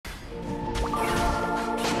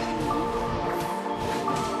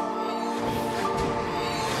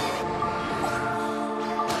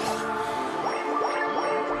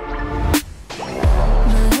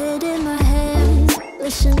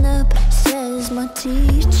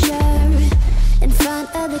teacher in front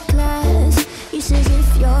of the class. He says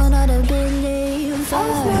if you're not a believer,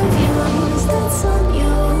 I'll love you, that's on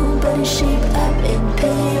you. Better shape up and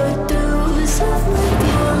pay your dues. I'll love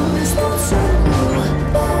you, that's on you.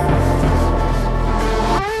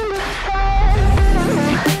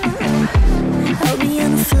 I'll be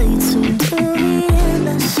on the flight soon, and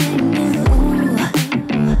I'm singing, ooh.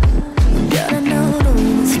 Gotta know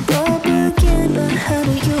it's propaganda, how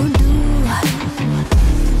do you do?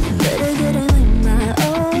 Better get it in my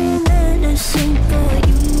own medicine for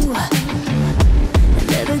you. I'm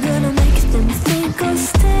never gonna make them think I'll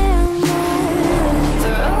stand there.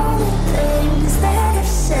 For all the things that I've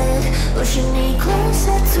said, pushing me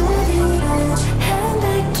closer to the edge. And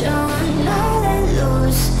I don't know that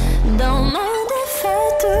lose, don't mind if I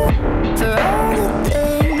do. For all the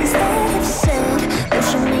things that I've said,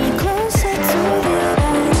 pushing me closer to the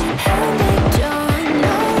edge. And I don't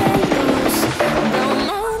know that lose, don't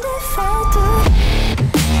mind if I do.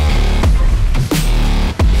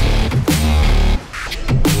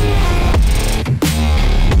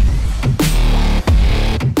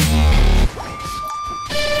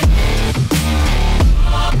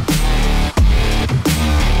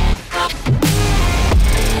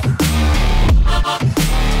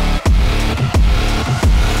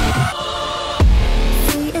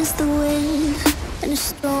 Free as the wind, and as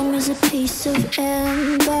strong as a piece of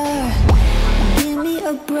amber. Give me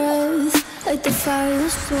a breath, like the fire you'll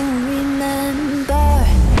soon remember.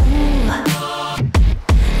 Ooh.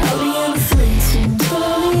 I'll be on the fleeting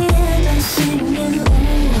Tony and I'm singing, ooh.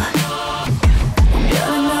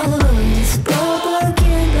 Gotta know it's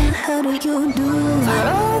propaganda, how do you do? For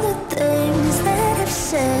all the things that I've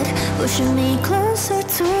said, pushing me closer